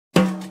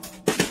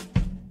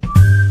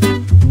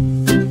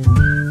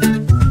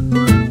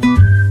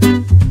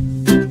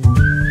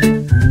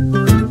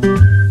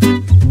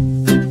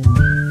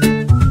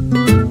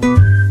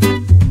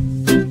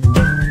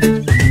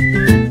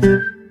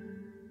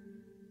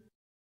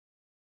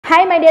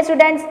Hi my dear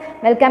students,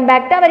 welcome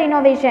back to our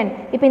innovation.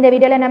 இப்போ இந்த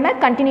வீடியோல நம்ம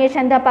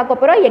continuation தான் பார்க்க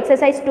போறோம்.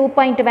 Exercise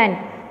 2.1.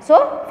 So,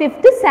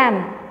 fifth sum.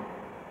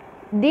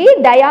 The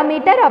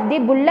diameter of the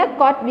bullock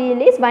cart wheel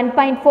is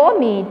 1.4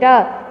 meter.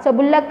 So,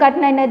 bullock cart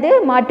என்னது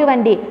மாட்டு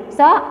வண்டி.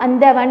 So,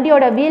 அந்த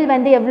வண்டியோட wheel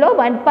வந்து எவ்வளோ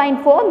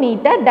 1.4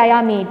 meter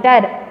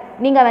diameter.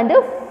 நீங்க வந்து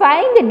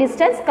find the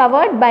distance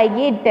covered by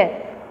it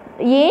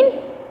in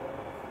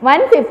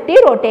 150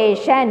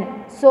 rotation.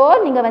 So,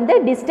 நீங்கள் வந்து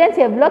distance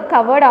எவ்வளோ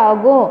covered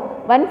ஆகும்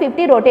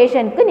 150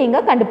 rotation க்கு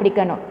நீங்கள்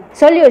கண்டுபிடிக்கணும்.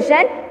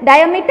 Solution,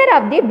 diameter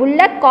of the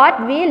bullock cart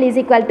wheel is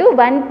equal to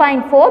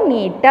 1.4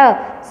 meter.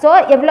 So,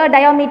 எவ்வளோ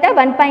diameter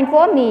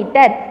 1.4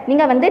 meter.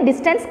 நீங்கள் வந்து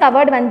distance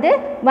covered வந்து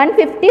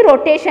 150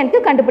 rotation க்கு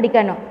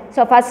கண்டுபிடிக்கணும்.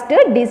 So, first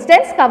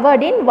distance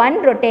covered in one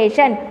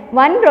rotation.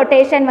 One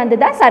rotation வந்து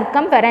தான்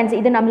circumference.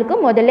 இது நம்மளுக்கு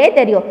முதலே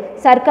தெரியும்.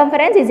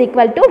 Circumference is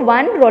equal to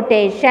one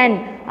rotation.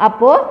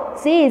 அப்போ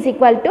C is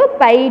equal to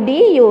pi d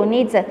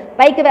units.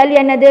 Bike value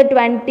என்னது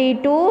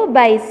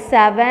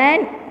 22/7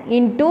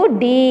 into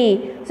d.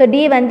 So d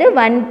வந்து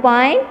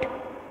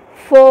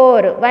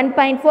 1.4.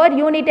 1.4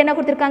 யூனிட் என்ன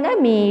கொடுத்துருக்காங்க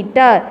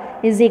மீட்டர்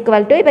is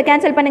equal to இப்போ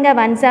கேன்சல் பண்ணுங்க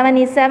 1 7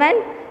 is 7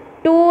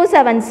 2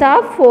 7s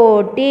are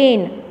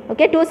 14.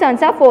 Okay, 2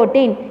 7s are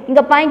 14.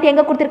 இங்க point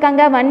எங்க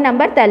கொடுத்திருக்காங்க 1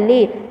 நம்பர்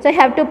தள்ளி. So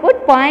have to put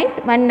point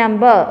 1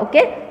 number.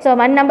 Okay, so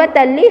 1 number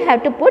தள்ளி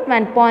have to put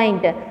 1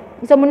 point.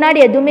 So முன்னாடி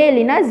எதுவுமே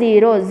இல்லைனா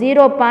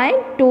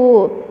 0.2.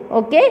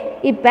 Okay,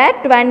 இப்போ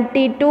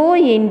 22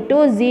 into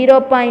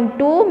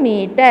 0.2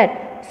 meter.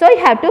 So you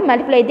have to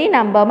multiply the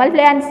number.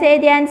 Multiply and say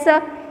the answer.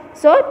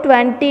 So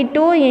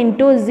 22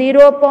 into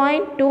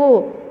 0.2.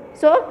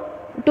 So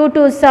 2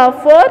 2s are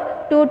 4.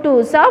 2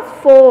 2s are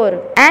 4.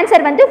 Answer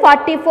வந்து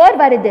 44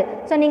 வருது.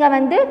 So நீங்க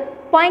வந்து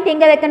point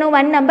எங்க வைக்கணும்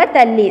 1 number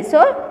தள்ளி.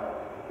 So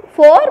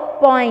 4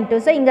 point.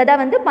 So இங்க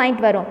தான் வந்து point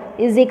வரும்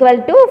is equal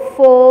to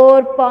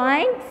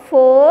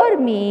 4.4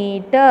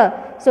 meter.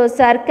 So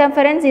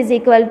circumference is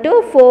equal to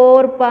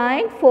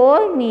 4.4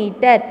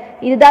 meter.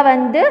 இதுதான்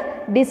வந்து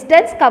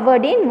distance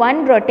covered in one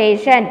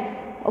rotation.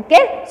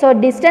 Okay, so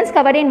distance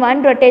covered in one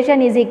rotation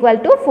is equal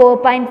to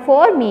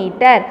 4.4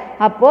 meter.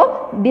 அப்போ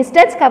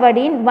distance covered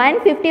in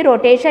 150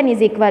 rotation is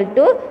equal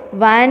to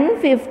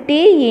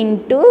 150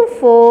 into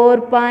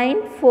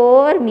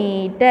 4.4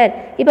 meter.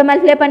 இப்போ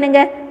multiply பண்ணுங்க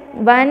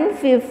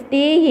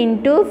 150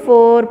 into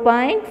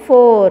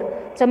 4.4.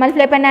 So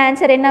multiply பண்ண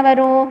answer என்ன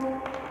வரும்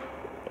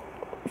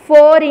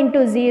 4 into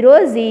 0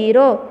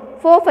 0.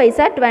 4 5s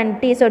are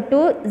 20. So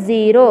 2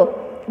 0.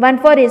 1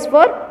 4 is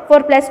 4.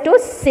 4 plus 2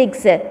 6.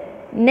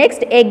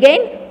 Next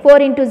again 4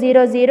 into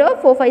 0 0.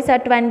 4 5s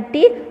are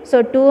 20. So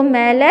 2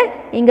 மேல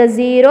இங்க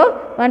 0.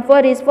 1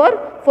 4 is 4.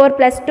 4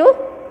 plus 2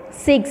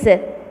 6.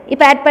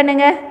 இப்போ add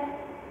பண்ணுங்க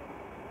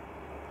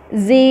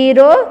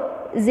 0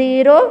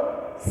 0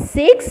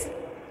 6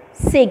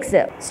 6.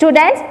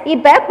 Students,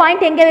 இப்போ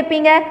பாயிண்ட் எங்க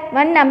வைப்பீங்க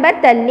 1 நம்பர்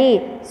தள்ளி.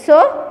 So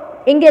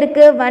இங்க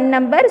இருக்கு 1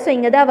 நம்பர். So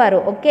இங்க தான்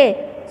வரும். Okay,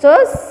 so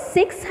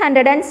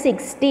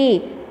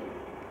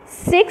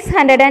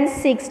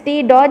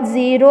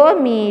 660.0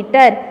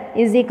 meter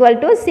is equal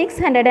to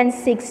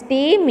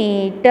 660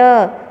 meter.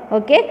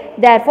 Okay,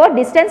 therefore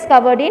distance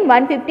covered in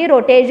 150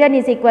 rotation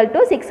is equal to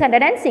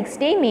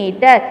 660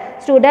 meter.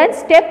 Students,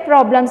 step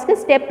problems க்கு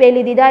step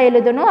எழுதி தான்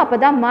எழுதணும்,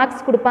 அப்பதான்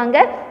மார்க்ஸ் கொடுப்பாங்க.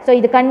 So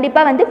இது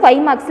கண்டிப்பா வந்து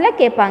 5 மார்க்ஸ்ல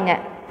கேட்பாங்க.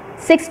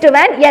 6th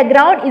one, a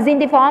ground is in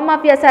the form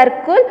of a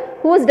circle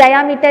whose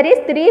diameter is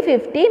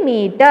 350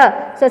 meter.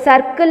 So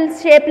circle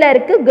shapeல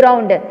இருக்கு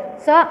ground.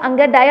 So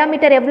அங்க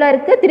diameter எவ்வளவு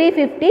இருக்கு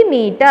 350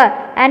 meter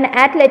and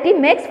athlete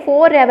makes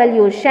 4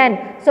 revolution.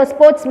 So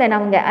sportsman,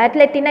 அவங்க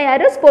athleteனா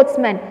யாரு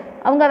sportsman,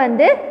 அவங்க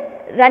வந்து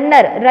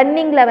runner,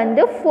 runningல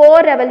வந்து 4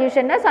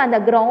 revolutionனா so அந்த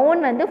ground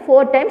வந்து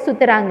 4 times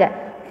சுத்துறாங்க.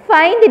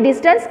 Find the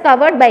distance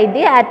covered by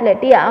the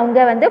athlete. அவங்க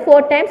வந்து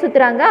 4 times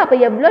சுத்துறாங்க, அப்ப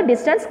எவ்வளவு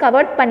distance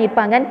covered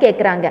பண்ணிருப்பாங்கன்னு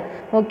கேக்குறாங்க.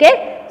 Okay,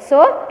 so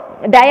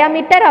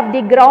diameter of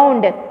the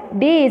ground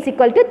D is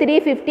equal to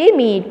 350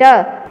 meter.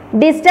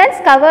 Distance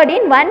covered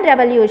in one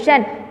revolution.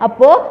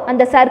 அப்போ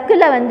அந்த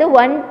சர்க்கிளை வந்து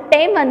 1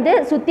 டைம் வந்து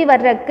சுத்தி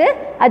வர்றதுக்கு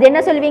அது என்ன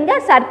சொல்வீங்க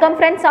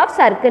circumference of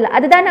circle.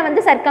 அதுதான்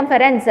வந்து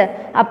circumference.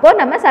 அப்போ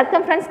நம்ம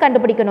circumference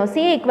கண்டுபிடிக்கணும். C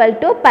equal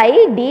to pi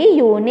d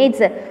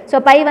units. So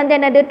pi வந்து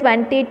என்னது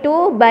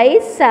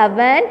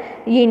 22/7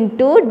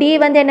 into d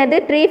வந்து என்னது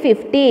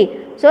 350.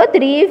 So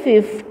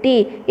 350.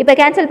 இப்போ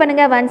கேன்சல்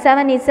பண்ணுங்க 1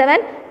 7 is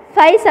 7.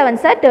 5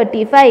 7s are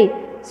 35.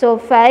 So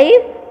 5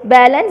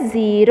 balance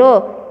 0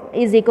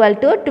 is equal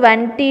to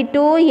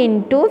 22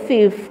 into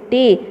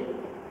 50.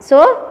 So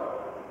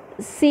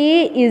C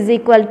is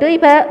equal to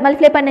இப்போ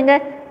multiply பண்ணுங்க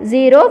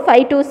 0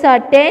 5 2s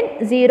are 10.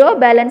 0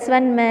 balance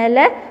 1 மேல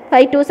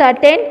 5 2s are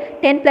 10.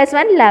 10 plus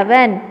 1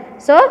 11.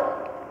 So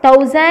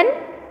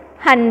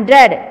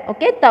 1100.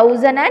 Okay,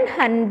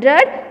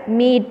 1100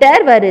 meter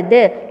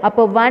வருது.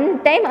 அப்போ 1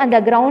 time அந்த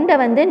கிரவுண்டை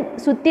வந்து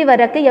சுத்தி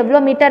வரக்கு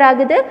எவ்வளோ மீட்டர்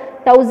ஆகுது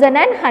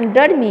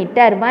 1100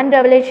 meter. 1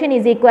 revolution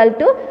is equal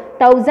to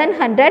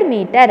 1100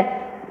 meter.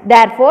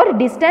 Therefore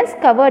distance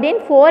covered in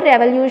 4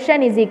 revolution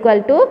is equal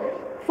to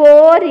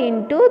 4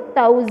 into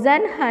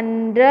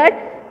 1100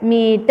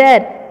 meter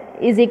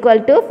is equal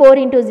to 4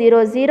 into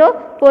 0 0,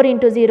 4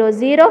 into 0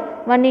 0,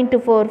 1 into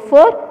 4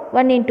 4,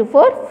 1 into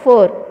 4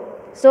 4.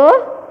 So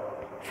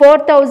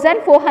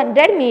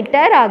 4400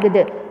 meter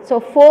ஆகுது. So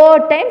 4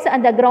 times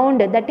அந்த ground,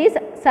 that is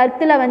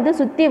circle வந்து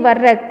சுத்தி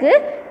வர்றக்கு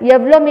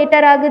எவ்வளோ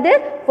metre ஆகுது?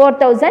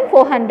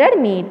 4400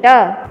 meter.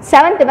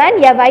 Seventh one,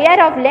 a wire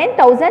of length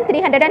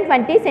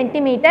 1320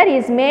 centimeter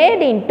is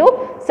made into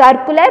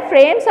circular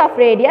frames of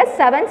radius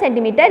 7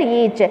 centimeter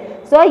each.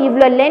 So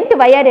இவ்வளோ length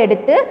wire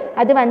எடுத்து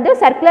அது வந்து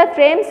circular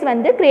frames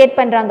வந்து create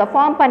பண்ணுறாங்க,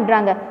 form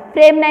பண்ணுறாங்க.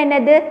 ஃப்ரேம்னா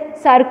என்னது?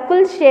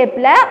 சர்க்கிள்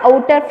ஷேப்பில்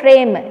அவுட்டர்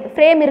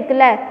ஃப்ரேம்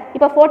இருக்குல்ல,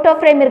 இப்போ ஃபோட்டோ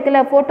ஃப்ரேம் இருக்குல்ல,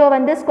 ஃபோட்டோ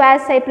வந்து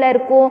ஸ்கொயர் ஷேப்பில்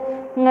இருக்கும்,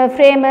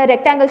 ஃப்ரேமு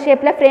ரெக்டாங்கிள்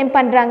ஷேப்பில் ஃப்ரேம்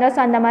பண்ணுறாங்க. ஸோ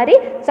அந்த மாதிரி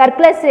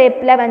சர்க்குலர்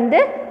ஷேப்பில் வந்து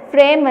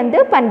ஃப்ரேம் வந்து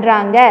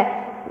பண்ணுறாங்க.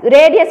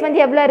 ரேடியஸ் வந்து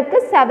எவ்வளோ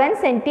இருக்குது? 7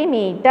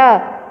 சென்டிமீட்டர்.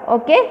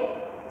 ஓகே,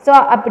 ஸோ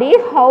அப்படி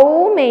how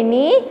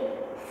many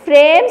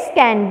frames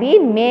can be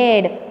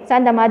made. So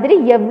அந்த மாதிரி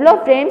எவ்வளோ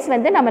ஃப்ரேம்ஸ்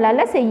வந்து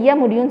நம்மளால் செய்ய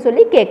முடியும்னு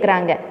சொல்லி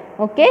கேட்குறாங்க.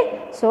 ஓகே,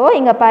 ஸோ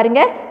இங்கே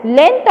பாருங்கள்,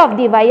 length of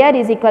the wire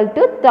is equal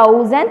to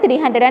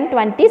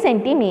 1320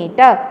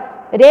 centimetre.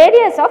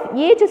 Radius of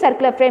each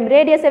circular frame,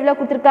 radius எவ்வளோ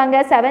கொடுத்துருக்காங்க?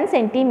 7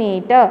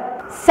 centimetre.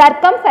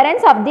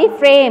 Circumference of the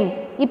frame,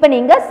 இப்போ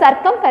நீங்கள்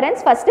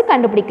சர்க்கம்ஃபரன்ஸ் ஃபஸ்ட்டு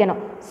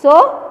கண்டுபிடிக்கணும். So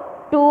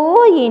 2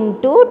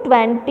 into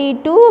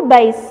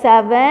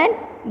 22/7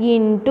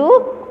 into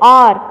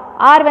r.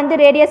 r வந்து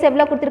ரேடியஸ்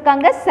எவ்வளோ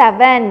கொடுத்துருக்காங்க?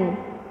 7.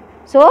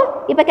 ஸோ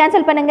இப்போ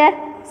கேன்சல் பண்ணுங்கள்.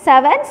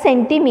 7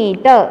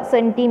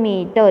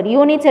 சென்டிமீட்டர்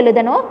யூனிட்ஸ்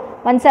எழுதணும்.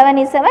 1 7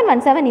 is 7,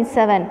 1 7 is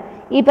 7.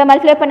 இப்போ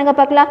மல்டிப்ளை பண்ணுங்க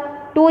பார்க்கலாம்.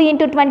 2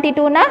 into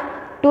 22னா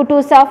 2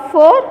 2s are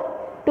 4,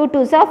 2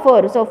 2s are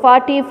 4. So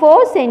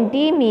 44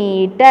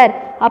 centimetre.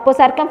 அப்போது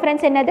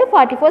சர்க்கம்ஃபரன்ஸ் என்னது?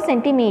 44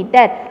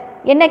 சென்டிமீட்டர்.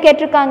 என்ன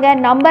கேட்டிருக்காங்க?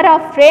 நம்பர்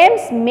ஆஃப்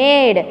ஃப்ரேம்ஸ்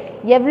மேட்,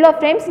 எவ்வளோ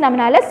ஃப்ரேம்ஸ்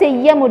நம்மளால்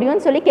செய்ய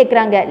முடியும்னு சொல்லி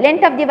கேட்குறாங்க.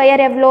 லென்த் ஆஃப் தி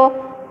வயர் எவ்வளோ?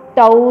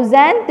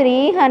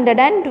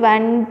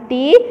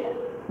 1320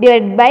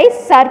 divided by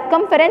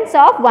circumference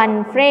of one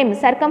frame.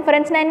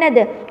 Circumference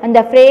என்னது? அந்த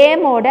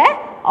ஃப்ரேமோட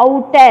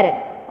அவுட்டர்.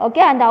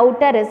 ஓகே, அந்த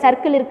அவுட்டர்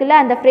சர்க்கிள் இருக்குல்ல,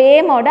 அந்த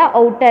ஃப்ரேமோட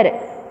அவுட்டர்,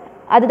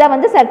 அதுதான்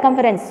வந்து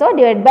circumference. So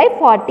divide by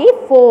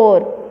 44.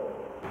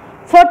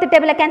 Fourth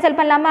டேபிளை கேன்சல்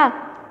பண்ணலாமா?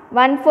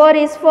 1 4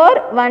 is 4,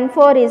 1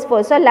 4 is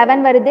 4. ஸோ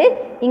 11 வருது.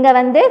 இங்கே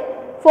வந்து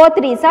 4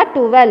 3s are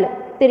 12.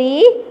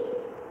 3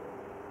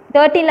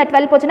 13ல்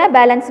 12 போச்சுன்னா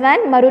பேலன்ஸ்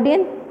 1.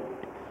 மறுபடியும்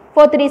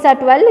 4 3s are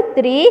 12,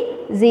 3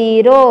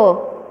 0.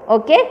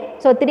 Okay,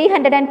 so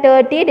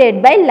 330 divided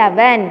by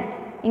 11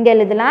 இங்கே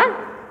எழுதலாம்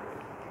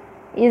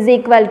is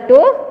equal to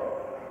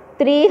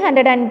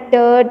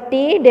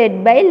 330 divided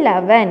by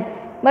 11.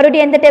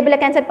 மறுபடியும் எந்த டேபிளை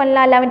கேன்சல்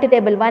பண்ணலாம்? 11th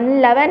table. 1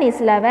 11 is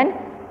 11,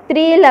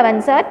 3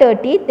 11s are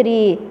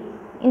 33.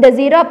 இந்த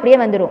 0 அப்படியே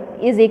வந்துடும்.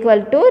 is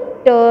equal to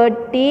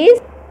 30.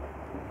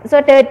 So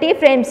 30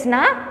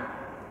 ஃப்ரேம்ஸ்னா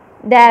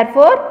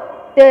therefore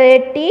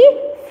 30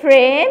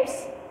 frames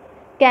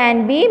can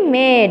be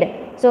made.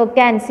 So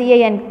can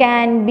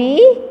be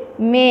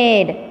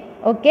made.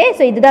 Okay,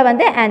 so இதுதான்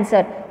வந்து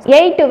answer.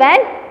 8 when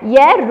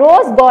a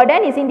rose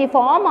garden is in the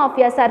form of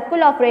a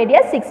circle of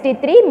radius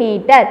 63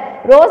 meter.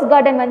 Rose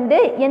garden வந்து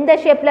எந்த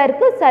ஷேப்பில்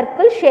இருக்குது?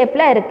 Circle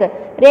ஷேப்பில் இருக்குது.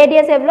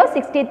 Radius எவ்வளோ?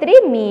 63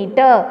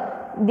 meter.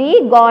 The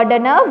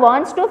gardener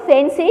wants to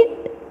fence it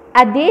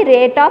at the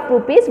rate of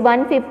rupees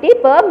 150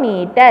 per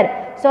meter.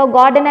 So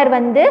gardener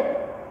வந்து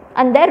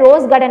அந்த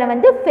rose கார்டனை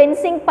வந்து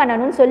ஃபென்சிங்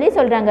பண்ணணும்னு சொல்லி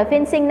சொல்கிறாங்க.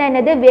 ஃபென்சிங்னா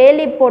என்னது?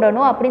 வேலி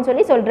போடணும் அப்படின்னு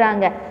சொல்லி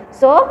சொல்கிறாங்க.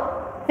 So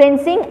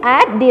fencing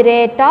at the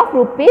rate of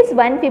rupees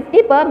 150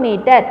 per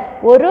meter.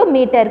 ஒரு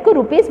மீட்டருக்கு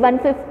rupees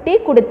 150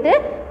 கொடுத்து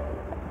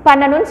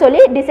பண்ணணும்னு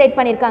சொல்லி டிசைட்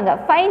பண்ணியிருக்காங்க.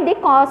 Find the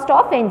cost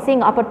of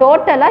fencing. அப்போ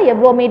டோட்டலாக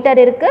எவ்வளோ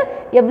மீட்டர் இருக்குது,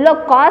 எவ்வளோ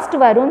காஸ்ட்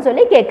வரும்னு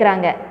சொல்லி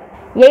கேட்குறாங்க.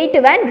 8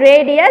 when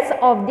radius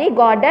of the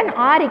garden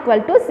are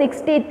equal to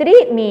 63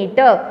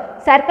 meter.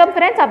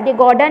 Circumference of the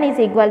garden is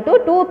equal to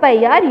 2 pi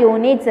r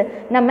units.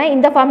 நம்ம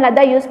இந்த ஃபார்முலா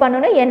தான் யூஸ்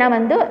பண்ணணும், ஏன்னா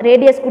வந்து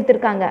ரேடியஸ்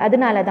கொடுத்துருக்காங்க,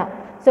 அதனால தான்.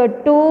 ஸோ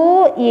 2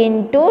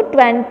 into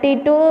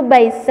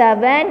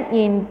 22/7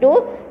 into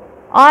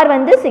r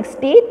வந்து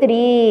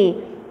 63.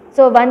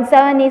 So 1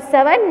 7 is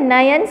 7,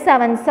 9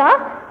 7s are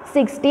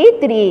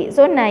 63.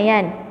 So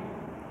 9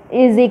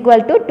 is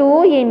equal to 2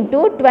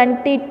 into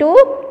 22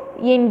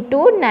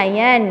 into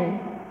 9.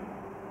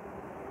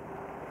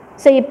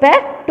 So இப்போ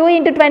 2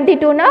 into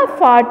 22னா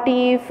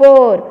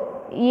 44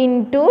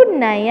 into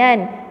 9.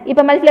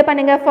 இப்போ மல்டிப்ளை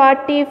பண்ணுங்க.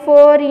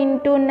 44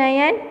 into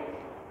 9,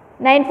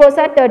 9 4s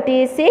are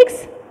 36,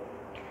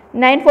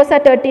 9 4s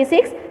are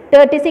 36,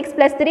 36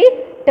 plus 3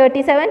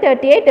 37,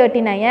 38,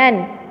 39.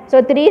 So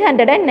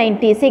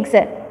 396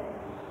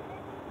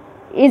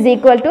 is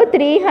equal to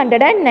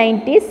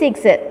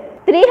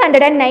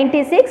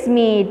 396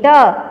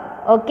 meter.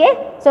 Okay,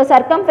 so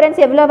circumference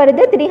எவ்வளோ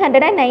வருது?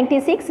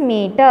 396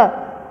 meter.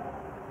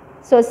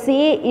 So C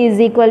is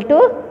equal to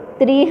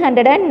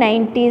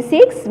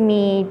 396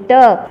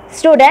 meter.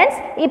 Students,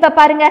 இப்போ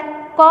பாருங்க,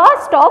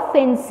 cost of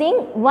fencing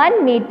 1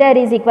 meter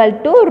is equal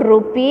to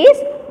rupees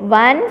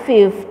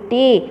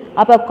 150.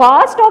 அப்போ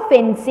cost of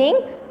fencing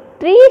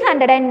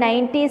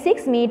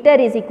 396 meter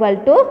is equal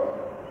to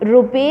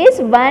rupees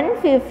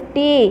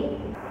 150.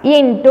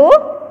 into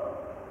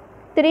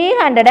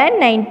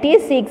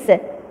 396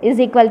 is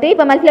equal to,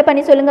 இப்போ multiply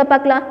பண்ணி சொல்லுங்க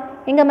பார்க்கலாம்.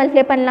 எங்கே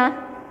மல்டிப்ளை பண்ணலாம்?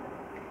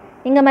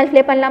 இங்கே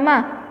மல்டிப்ளை பண்ணலாமா?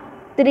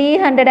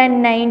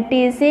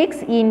 396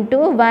 into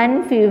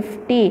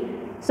 150.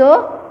 So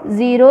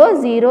 0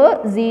 0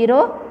 0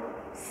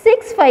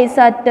 6 5s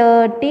are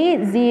 30,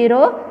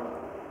 0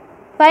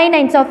 5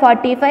 9s are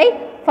 45,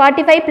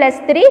 45 plus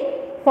 3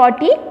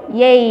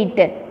 48.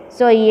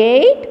 So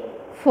 8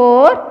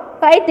 4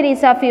 5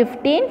 3s are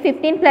 15,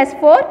 15 plus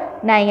 4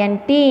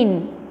 19.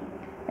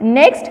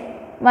 Next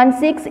 1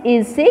 6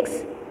 is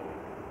 6,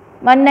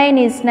 1 9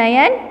 is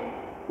 9,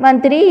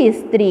 1 3 is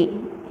 3.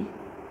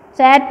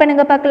 So add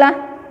பண்ணுங்க பார்க்கலாம்.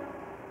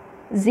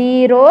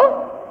 0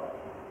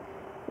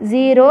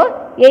 0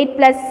 8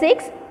 plus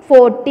 6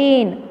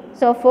 14.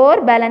 So 4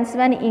 balance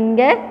 1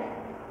 இங்க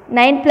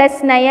 9 plus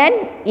 9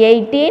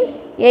 18,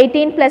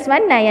 18 plus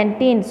 1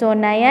 19. So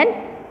 9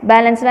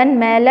 balance 1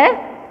 மேலே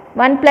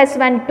 1 plus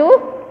 1 2,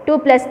 2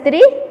 plus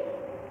 3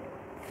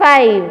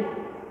 5.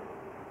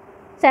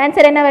 So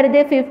answer என்ன வருது?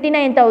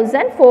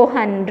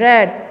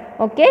 59,400.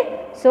 Okay.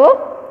 So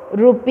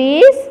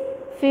rupees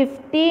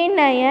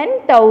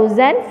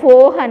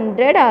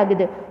 59,400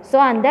 ஆகுது. So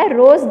அந்த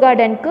rose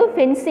கார்டனுக்கு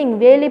fencing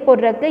வேலி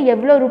போடுறதுக்கு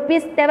எவ்வளோ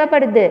ருபீஸ்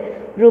தேவைப்படுது?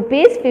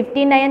 rupees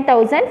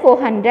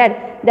 59,400.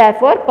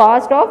 Therefore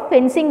cost of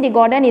fencing the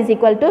garden is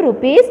equal to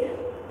rupees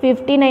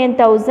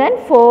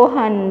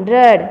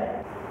 59,400.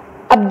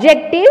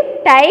 Objective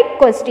type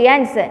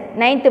questions.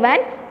 9th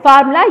one,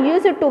 formula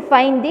used to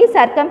find the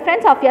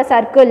circumference of a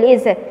circle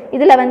is.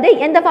 இதில் வந்து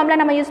எந்த formula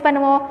நம்ம use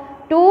பண்ணுவோம்?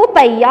 2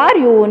 pi r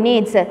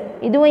units.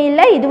 இதுவும்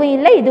இல்லை, இதுவும்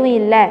இல்லை, இதுவும்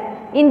இல்லை.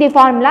 In the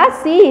formula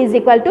C is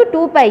equal to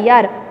 2 pi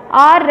r.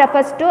 R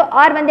refers to,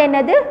 R வந்து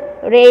என்னது?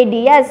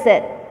 Radius.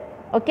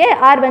 Okay,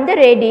 R வந்து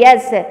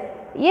radius.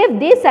 If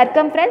the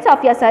circumference of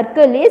a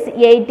circle is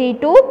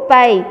 82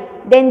 pi,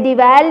 then the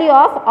value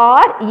of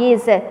R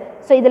is.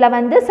 So இதில்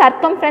வந்து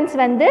circumference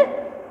வந்து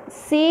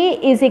C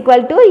is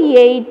equal to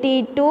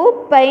 82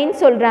 pi ன்னு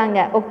சொல்கிறாங்க.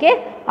 Okay,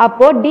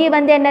 அப்போ D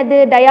வந்து என்னது?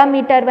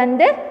 diameter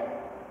வந்து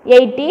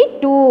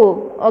 82.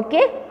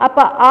 ஓகே,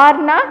 அப்போ R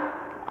னா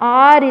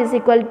R is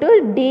equal to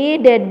D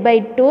divided by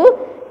 2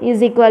 is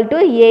equal to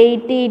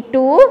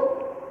 82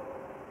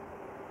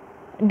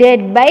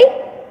 divided by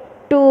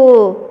 2.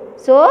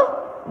 So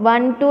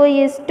 1 2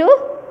 is 2,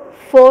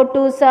 4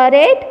 2s are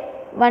 8,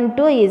 1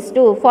 2 is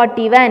 2,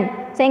 41.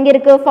 So இங்கே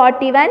இருக்கு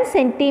 41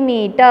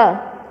 centimeter.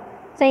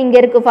 So இங்கே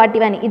இருக்கு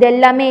 41. இது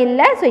எல்லாமே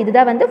இல்லை. ஸோ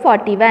இதுதான் வந்து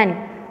 41.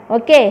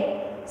 Okay,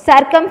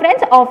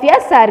 circumference of a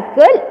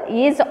circle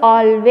is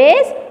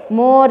always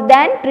more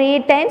than 3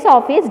 times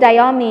of its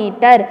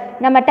diameter.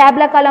 நம்ம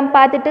டேப்ல காலம்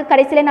பார்த்துட்டு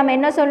கடைசியில் நம்ம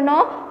என்ன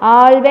சொல்லணும்?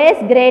 always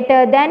greater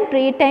than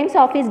 3 times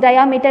of its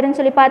diameter ன்னு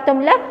சொல்லி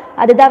பார்த்தோம்ல,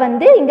 அதுதான்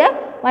வந்து இங்கே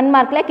 1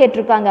 மார்க்கில்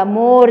கேட்டிருக்காங்க.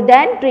 more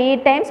than 3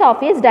 times of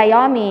its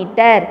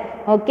diameter.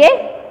 Okay,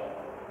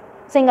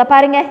 so இங்கே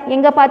பாருங்கள்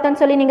எங்கே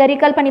பார்த்தோன்னு சொல்லி நீங்கள்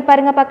ரீகால் பண்ணி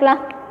பாருங்கள்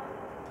பார்க்கலாம்.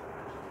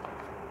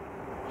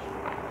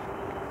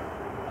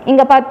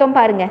 இங்கே பார்த்தோம்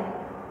பாருங்க.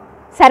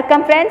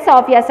 circumference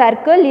of a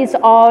circle is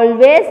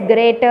always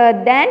greater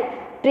than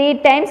 3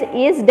 times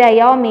its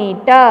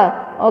diameter.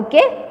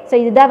 Okay, so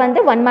இதுதான் வந்து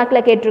 1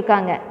 மார்க்கில்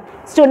கேட்டிருக்காங்க.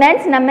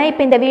 ஸ்டூடெண்ட்ஸ், நம்ம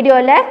இப்போ இந்த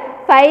வீடியோவில்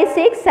 5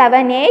 6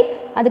 7 8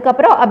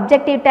 அதுக்கப்புறம்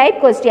அப்ஜெக்டிவ் டைப்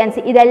கொஸ்டின்ஸ்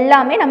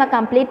இதெல்லாமே நம்ம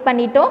கம்ப்ளீட்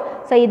பண்ணிட்டோம்.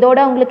 ஸோ இதோட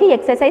உங்களுக்கு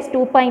எக்ஸசைஸ்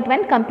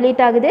 2.1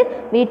 கம்ப்ளீட் ஆகுது.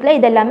 வீட்டில்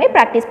இதெல்லாமே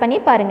ப்ராக்டிஸ் பண்ணி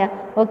பாருங்கள்.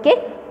 ஓகே,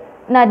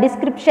 நான்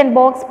description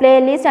box,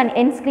 playlist and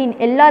N screen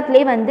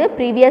எல்லாத்துலேயும் வந்து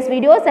previous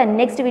videos and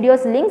next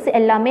videos links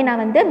எல்லாமே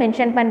நான் வந்து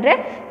மென்ஷன் பண்ணுறேன்.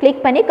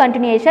 கிளிக் பண்ணி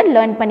கண்டினியூஷன்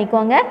லேர்ன்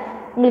பண்ணிக்கோங்க.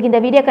 உங்களுக்கு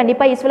இந்த வீடியோ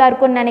கண்டிப்பாக யூஸ்ஃபுல்லாக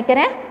இருக்கும்னு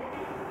நினைக்கிறேன்.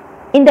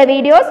 இந்த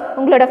வீடியோஸ்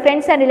உங்களோட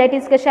ஃப்ரெண்ட்ஸ் அண்ட்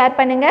ரிலேட்டிவ்ஸ்க்கு ஷேர்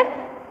பண்ணுங்கள்.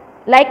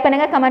 லைக்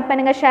பண்ணுங்கள், கமெண்ட்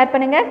பண்ணுங்கள், ஷேர்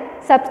பண்ணுங்கள்,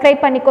 சப்ஸ்கிரைப்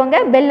பண்ணிக்கோங்க,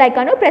 பெல்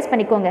ஐக்கானும் ப்ரெஸ்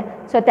பண்ணிக்கோங்க.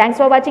 ஸோ தேங்க்ஸ்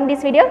ஃபார் வாட்சிங்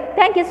this video.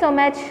 Thank you so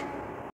much.